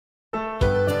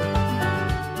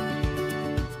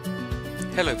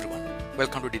Hello everyone,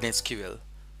 welcome to DineshQL.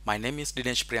 My name is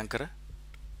Dinesh Priyankara,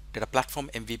 Data Platform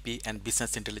MVP and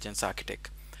Business Intelligence Architect.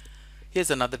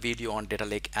 Here's another video on Data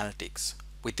Lake Analytics.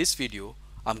 With this video,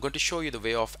 I'm going to show you the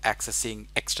way of accessing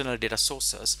external data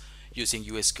sources using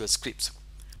USQL scripts.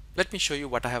 Let me show you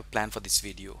what I have planned for this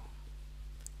video.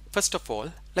 First of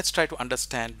all, let's try to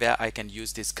understand where I can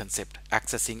use this concept,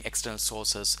 accessing external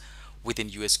sources within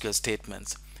USQL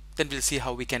statements. Then we'll see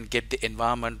how we can get the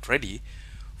environment ready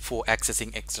for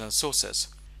accessing external sources.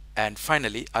 And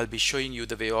finally, I'll be showing you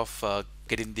the way of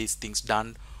getting these things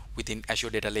done within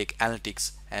Azure Data Lake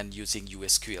Analytics and using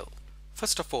USQL.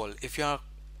 First of all, if you are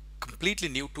completely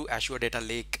new to Azure Data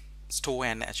Lake Store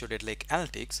and Azure Data Lake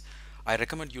Analytics, I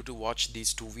recommend you to watch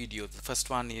these two videos. The first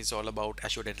one is all about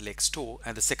Azure Data Lake Store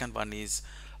and the second one is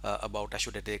about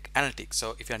Azure Data Lake Analytics.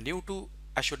 So if you are new to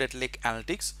Azure Data Lake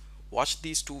Analytics, watch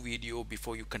these two videos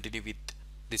before you continue with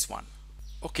this one.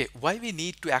 Okay, why we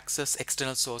need to access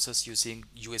external sources using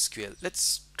USQL?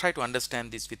 Let's try to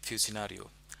understand this with few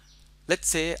scenario. Let's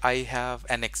say I have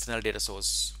an external data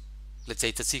source. Let's say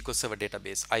it's a SQL Server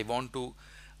database. I want to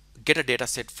get a data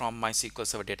set from my SQL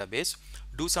Server database,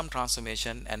 do some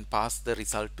transformation and pass the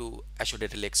result to Azure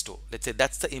Data Lake Store. Let's say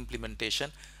that's the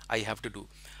implementation I have to do.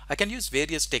 I can use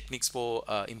various techniques for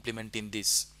implementing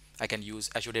this. I can use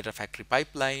Azure Data Factory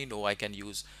pipeline, or I can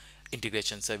use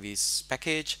integration service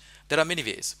package. There are many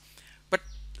ways, but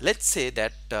let's say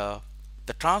that the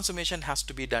transformation has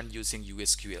to be done using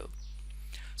USQL.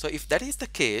 So if that is the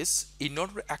case, in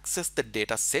order to access the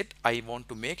data set, I want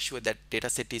to make sure that data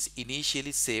set is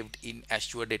initially saved in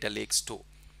Azure Data Lake Store.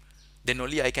 Then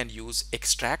only I can use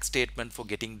extract statement for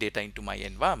getting data into my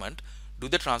environment, do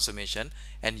the transformation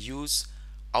and use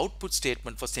output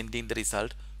statement for sending the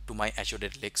result to my Azure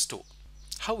Data Lake Store.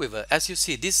 However, as you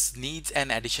see, this needs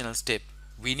an additional step.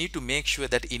 We need to make sure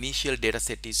that initial data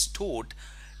set is stored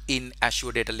in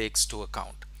Azure Data Lake Store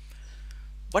account.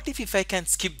 What if I can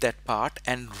skip that part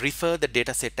and refer the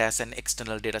data set as an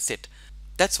external data set?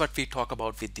 That's what we talk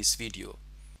about with this video.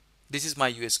 This is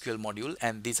my USQL module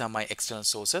and these are my external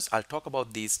sources. I'll talk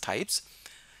about these types,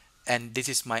 and this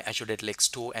is my Azure Data Lake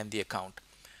Store and the account.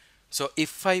 So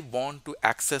if I want to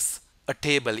access a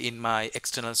table in my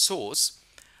external source,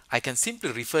 I can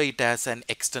simply refer it as an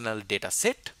external data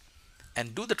set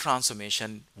and do the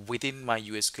transformation within my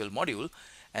USQL module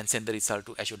and send the result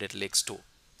to Azure Data Lake Store.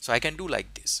 So I can do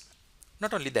like this.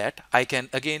 Not only that, I can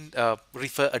again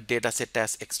refer a data set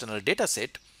as external data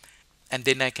set, and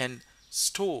then I can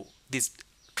store this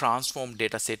transformed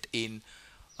data set in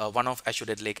one of Azure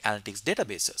Data Lake Analytics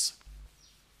databases.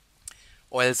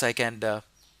 Or else I can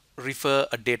refer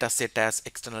a data set as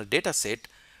external data set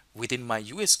within my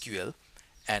USQL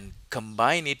and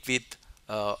combine it with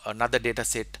another data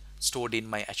set stored in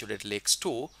my Azure Data Lake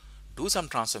Store, do some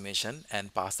transformation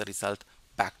and pass the result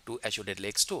back to Azure Data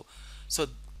Lake Store. So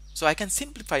I can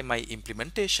simplify my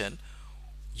implementation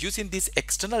using these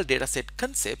external data set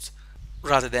concepts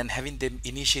rather than having them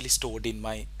initially stored in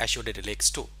my Azure Data Lake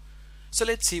Store. So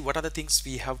let's see what are the things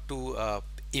we have to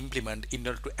implement in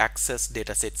order to access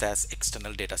data sets as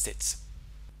external data sets.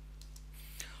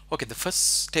 Okay, the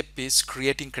first step is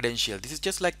creating credential. This is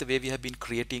just like the way we have been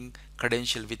creating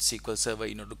credential with SQL Server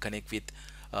in order to connect with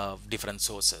different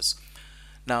sources.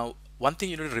 Now, one thing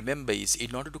you need to remember is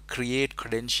in order to create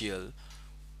credential,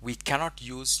 we cannot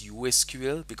use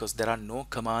USQL because there are no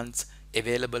commands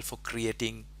available for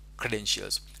creating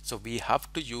credentials. So we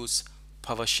have to use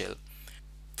PowerShell.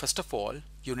 First of all,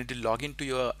 you need to log into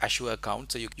your Azure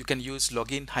account. So you can use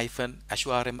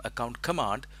login-azurem account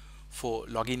command for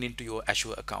logging into your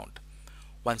Azure account.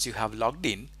 Once you have logged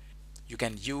in, you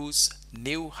can use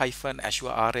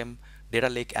new-azurem Data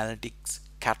Lake Analytics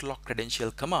catalog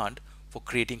credential command for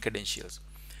creating credentials.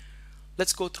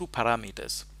 Let's go through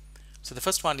parameters. So the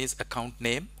first one is account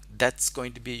name. That's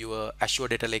going to be your Azure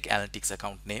Data Lake Analytics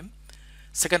account name.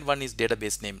 Second one is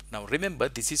database name. Now remember,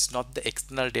 this is not the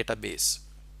external database.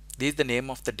 This is the name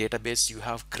of the database you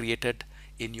have created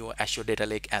in your Azure Data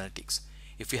Lake Analytics.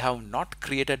 If you have not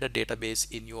created a database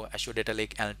in your Azure Data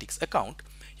Lake Analytics account,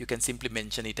 you can simply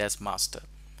mention it as master.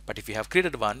 But if you have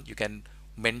created one, you can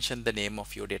mention the name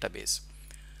of your database.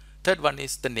 Third one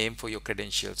is the name for your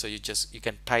credential. So you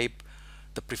can type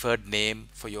the preferred name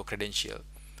for your credential.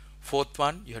 Fourth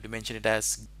one, you have to mention it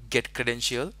as get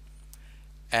credential.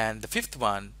 And the fifth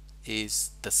one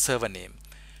is the server name.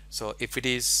 So if it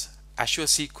is Azure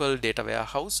SQL Data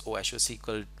Warehouse or Azure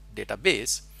SQL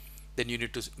Database, then you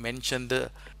need to mention the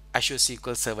Azure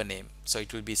SQL server name. So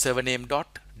it will be server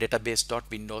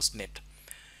name.database.windows.net.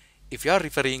 If you are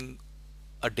referring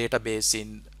a database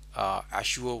in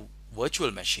Azure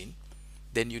virtual machine,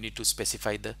 then you need to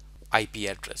specify the IP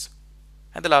address.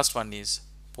 and the last one is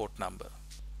port number.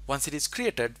 Once it is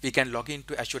created, we can log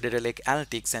into Azure Data Lake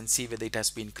Analytics and see whether it has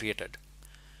been created.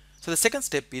 So the second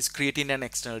step is creating an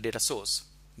external data source.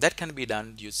 That can be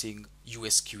done using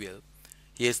USQL.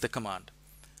 Here's the command.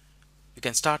 You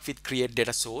can start with create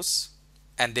data source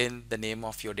and then the name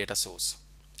of your data source.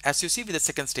 As you see with the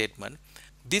second statement,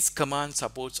 this command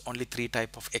supports only three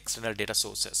types of external data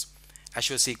sources: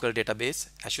 Azure SQL Database,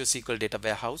 Azure SQL Data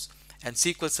Warehouse, and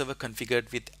SQL Server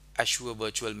configured with Azure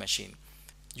Virtual Machine.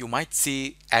 You might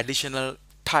see additional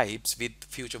types with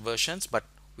future versions, but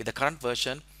with the current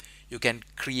version, you can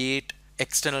create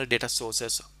external data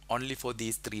sources only for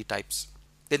these three types.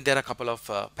 Then there are a couple of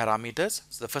parameters.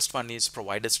 So the first one is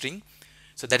provider string.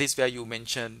 So that is where you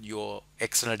mention your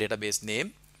external database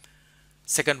name.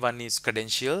 Second one is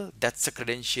credential. That's a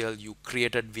credential you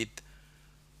created with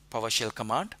PowerShell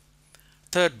command.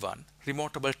 Third one,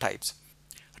 remotable types.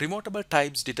 Remotable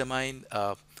types determine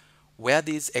where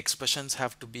these expressions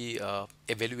have to be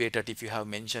evaluated if you have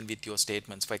mentioned with your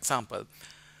statements. For example,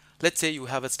 let's say you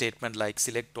have a statement like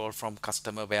select all from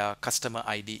customer where customer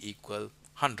ID equal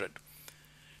 100.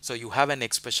 So you have an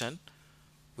expression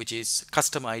which is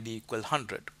customer ID equal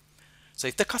 100. So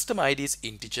if the customer ID is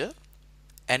integer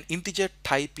and integer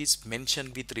type is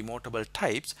mentioned with remotable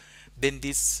types, then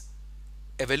this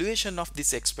evaluation of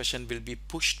this expression will be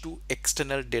pushed to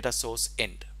external data source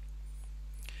end.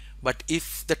 But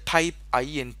if the type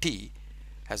int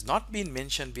has not been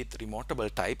mentioned with remotable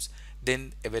types,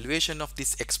 then evaluation of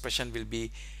this expression will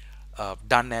be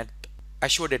done at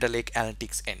Azure Data Lake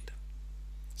Analytics end.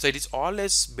 So it is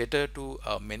always better to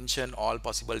mention all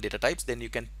possible data types, then you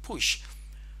can push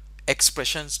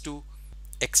expressions to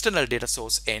external data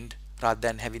source end rather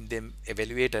than having them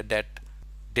evaluated at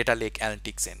Data Lake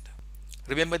Analytics end.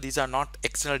 Remember, these are not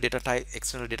external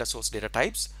data source data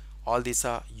types. All these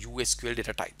are USQL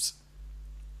data types.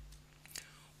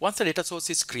 Once the data source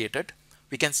is created,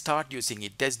 we can start using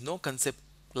it. There's no concept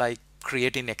like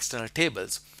creating external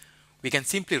tables. We can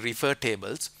simply refer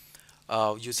tables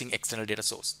using external data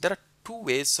source. There are two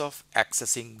ways of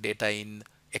accessing data in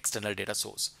external data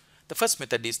source. The first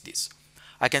method is this.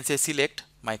 I can say select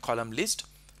my column list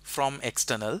from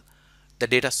external, the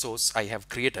data source I have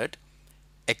created,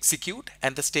 execute,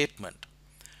 and the statement.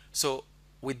 So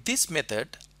with this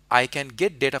method, I can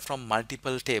get data from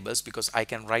multiple tables because I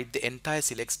can write the entire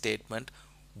select statement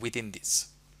within this.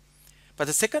 But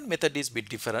the second method is a bit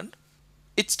different.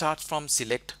 It starts from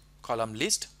select column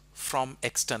list from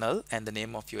external and the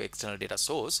name of your external data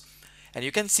source. And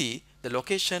you can see the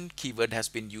location keyword has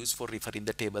been used for referring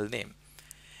the table name.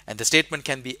 And the statement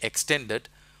can be extended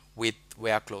with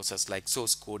where clauses like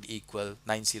source code equal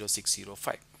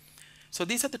 90605. So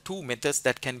these are the two methods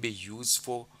that can be used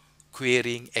for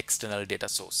querying external data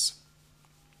source.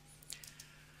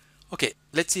 Okay,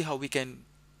 let's see how we can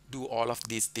do all of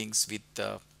these things with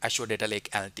Azure Data Lake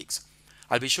Analytics.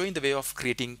 I'll be showing the way of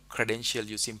creating credential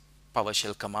using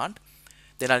PowerShell command.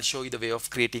 Then I'll show you the way of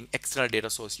creating external data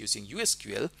source using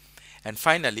USQL. And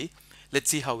finally, let's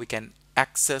see how we can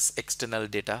access external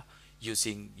data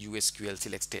using USQL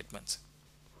select statements.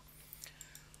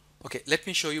 Okay, let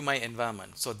me show you my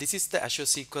environment. So this is the Azure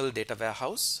SQL Data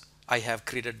Warehouse I have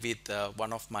created with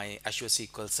one of my Azure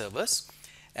SQL servers,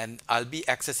 and I'll be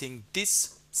accessing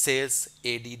this sales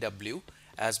ADW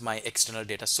as my external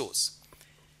data source.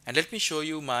 And let me show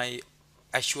you my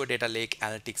Azure Data Lake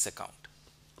Analytics account.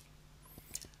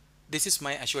 This is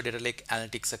my Azure Data Lake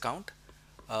Analytics account.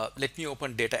 Let me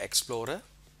open Data Explorer,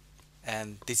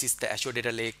 and this is the Azure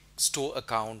Data Lake store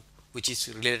account which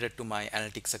is related to my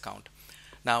analytics account.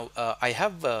 Now I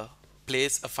have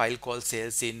placed a file called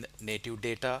sales in native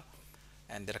data,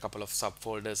 and there are a couple of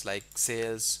subfolders like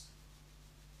sales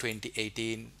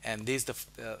 2018, and these are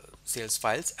the sales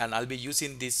files, and I'll be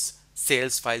using these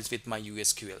sales files with my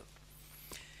USQL.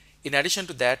 In addition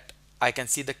to that, I can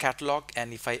see the catalog,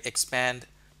 and if I expand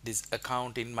this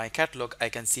account in my catalog, I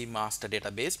can see master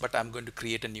database, but I'm going to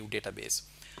create a new database.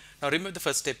 Now remember, the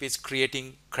first step is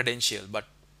creating credential, but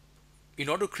in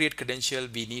order to create credential,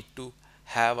 we need to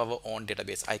have our own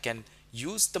database. I can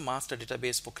use the master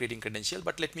database for creating credential,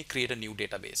 but let me create a new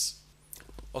database.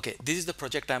 Okay, this is the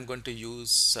project I'm going to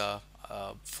use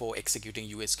for executing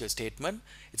USQL statement.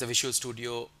 It's a Visual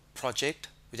Studio project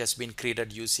which has been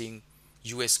created using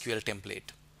USQL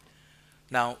template.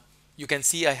 Now you can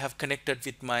see I have connected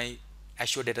with my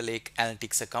Azure Data Lake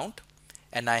Analytics account,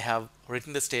 and I have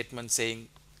written the statement saying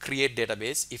create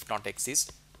database if not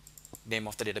exist. Name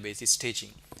of the database is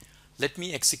staging. Let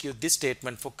me execute this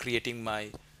statement for creating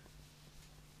my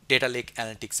Data Lake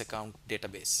Analytics account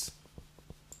database.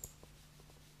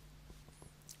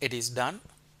 It is done.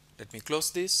 Let me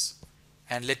close this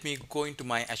and let me go into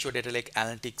my Azure Data Lake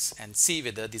Analytics and see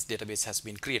whether this database has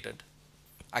been created.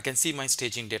 I can see my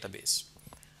staging database.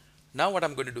 Now what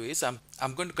I'm going to do is I'm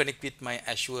going to connect with my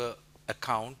Azure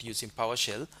account using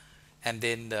PowerShell and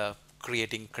then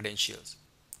creating credentials.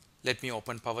 Let me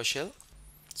open PowerShell.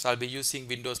 So I'll be using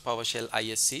Windows PowerShell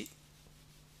ISC.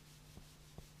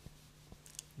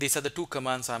 These are the two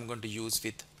commands I'm going to use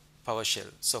with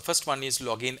PowerShell. So first one is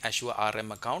login Azure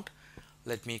RM account.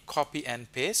 Let me copy and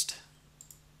paste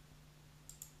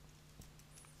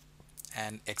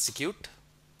and execute.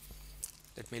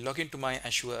 Let me log into my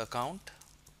Azure account.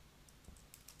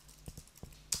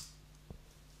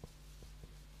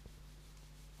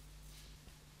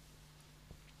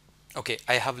 Okay,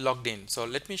 I have logged in. So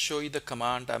let me show you the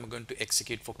command I'm going to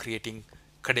execute for creating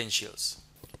credentials.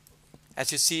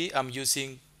 As you see, I'm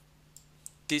using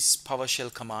this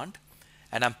PowerShell command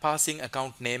and I'm passing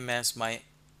account name as my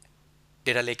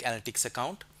Data Lake Analytics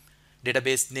account.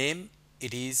 Database name,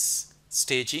 it is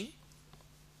staging.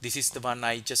 This is the one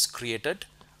I just created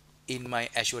in my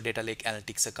Azure Data Lake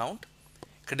Analytics account.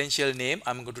 Credential name,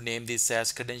 I'm going to name this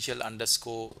as credential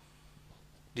underscore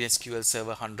DNSQL server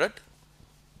 100.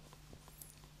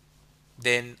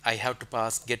 Then I have to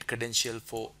pass get credential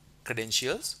for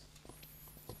credentials.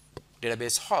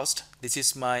 Database host, this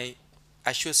is my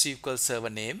Azure SQL server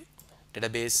name,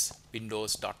 database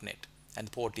windows.net,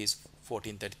 and port is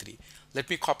 1433. Let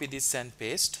me copy this and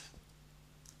paste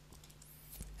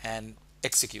and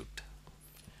execute.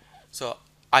 So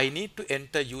I need to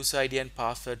enter user ID and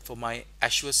password for my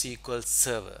Azure SQL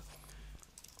server.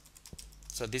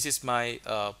 So this is my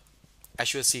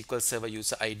Azure SQL server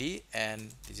user ID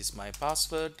and this is my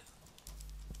password.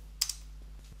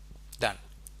 Done.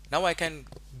 Now I can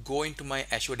go into my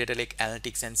Azure Data Lake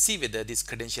Analytics and see whether this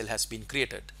credential has been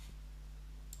created.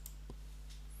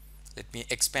 Let me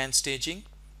expand staging.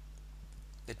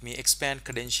 Let me expand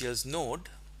credentials node.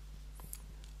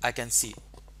 I can see.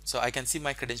 So I can see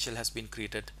my credential has been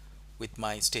created with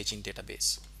my staging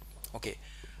database. Okay.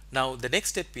 Now the next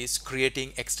step is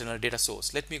creating external data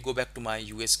source. Let me go back to my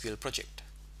USQL project.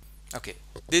 Okay.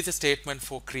 This is a statement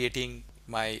for creating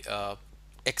my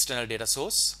external data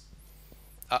source.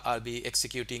 I'll be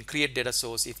executing create data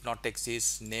source if not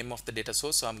exists name of the data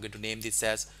source. So I'm going to name this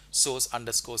as source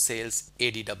underscore sales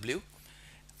ADW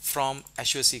from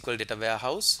Azure SQL Data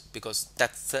Warehouse because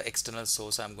that's the external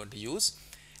source I'm going to use.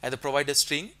 And the provider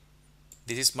string,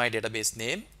 this is my database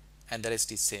name and the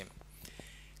rest is same.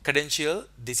 Credential,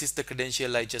 this is the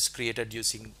credential I just created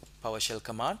using PowerShell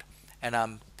command and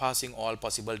I'm passing all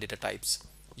possible data types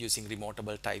using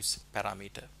remotable types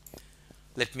parameter.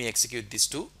 Let me execute these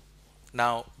two.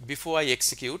 Now before I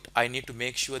execute, I need to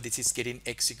make sure this is getting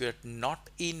executed not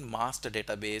in master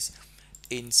database,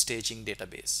 in staging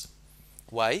database.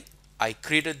 Why? I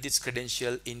created this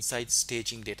credential inside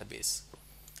staging database.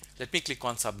 Let me click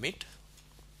on submit.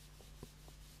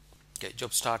 Okay,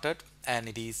 job started and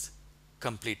it is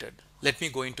completed. Let me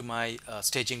go into my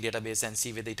staging database and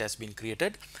see whether it has been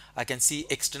created. I can see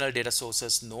external data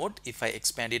sources node. If I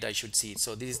expand it, I should see it.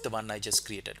 So this is the one I just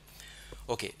created.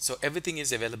 Okay, so everything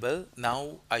is available.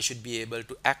 Now I should be able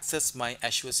to access my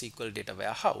Azure SQL Data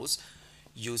Warehouse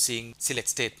using select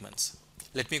statements.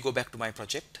 Let me go back to my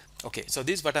project. Okay, so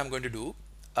this is what I'm going to do.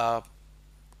 I'm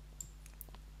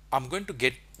going to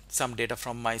get some data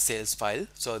from my sales file.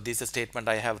 So this is a statement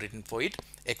I have written for it.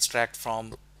 Extract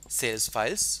from sales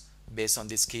files based on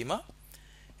this schema.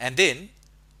 And then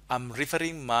I'm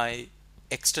referring my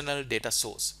external data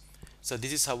source. So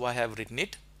this is how I have written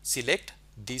it. Select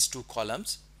these two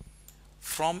columns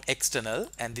from external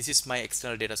and this is my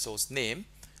external data source name.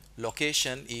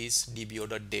 Location is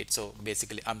dbo.date. So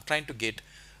basically I'm trying to get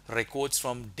records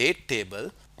from date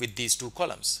table with these two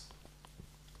columns.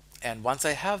 And once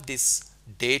I have this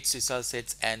dates result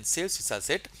sets and sales result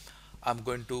set, I'm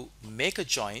going to make a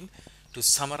join to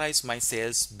summarize my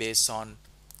sales based on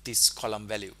this column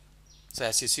value. So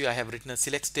as you see, I have written a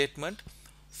select statement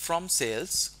from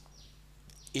sales,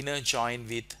 inner join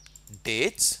with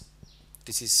dates.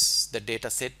 This is the data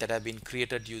set that have been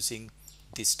created using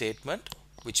this statement,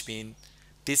 which means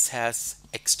this has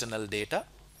external data,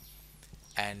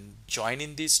 and join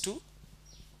in these two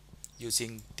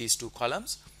using these two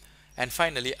columns. And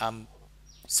finally, I'm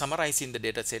summarizing the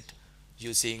data set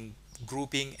using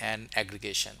grouping and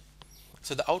aggregation.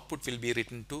 So the output will be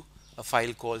written to a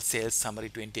file called sales summary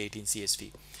 2018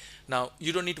 CSV. Now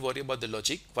you don't need to worry about the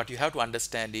logic. What you have to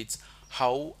understand is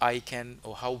how I can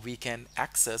or how we can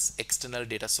access external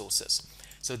data sources.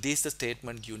 So this is the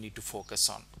statement you need to focus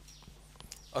on.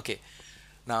 Okay,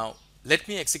 now let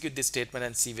me execute this statement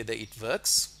and see whether it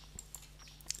works.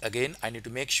 Again, I need to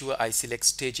make sure I select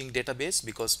staging database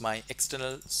because my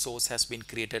external source has been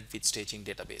created with staging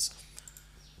database.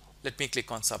 Let me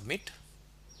click on submit.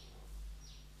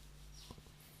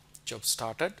 Job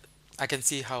started. I can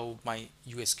see how my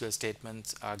USQL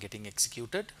statements are getting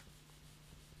executed.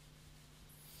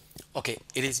 Okay,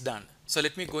 it is done. So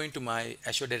let me go into my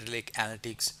Azure Data Lake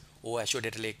Analytics or Azure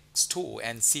Data Lake store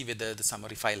and see whether the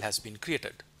summary file has been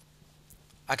created.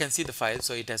 I can see the file,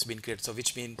 so it has been created, so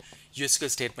which means USQL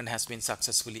statement has been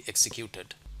successfully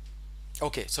executed.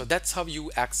 Okay, so that's how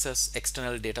you access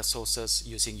external data sources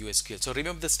using USQL. So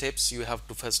remember the steps. You have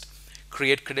to first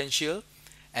create credential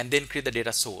and then create the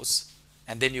data source,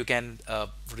 and then you can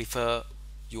refer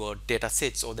your data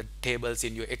sets or the tables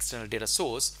in your external data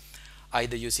source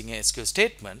either using a SQL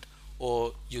statement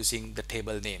or using the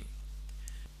table name.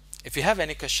 If you have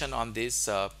any question on this,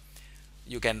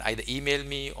 you can either email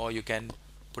me or you can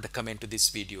put a comment to this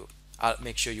video. I'll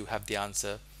make sure you have the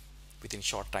answer within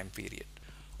short time period.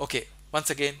 Okay, once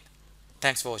again,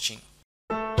 thanks for watching.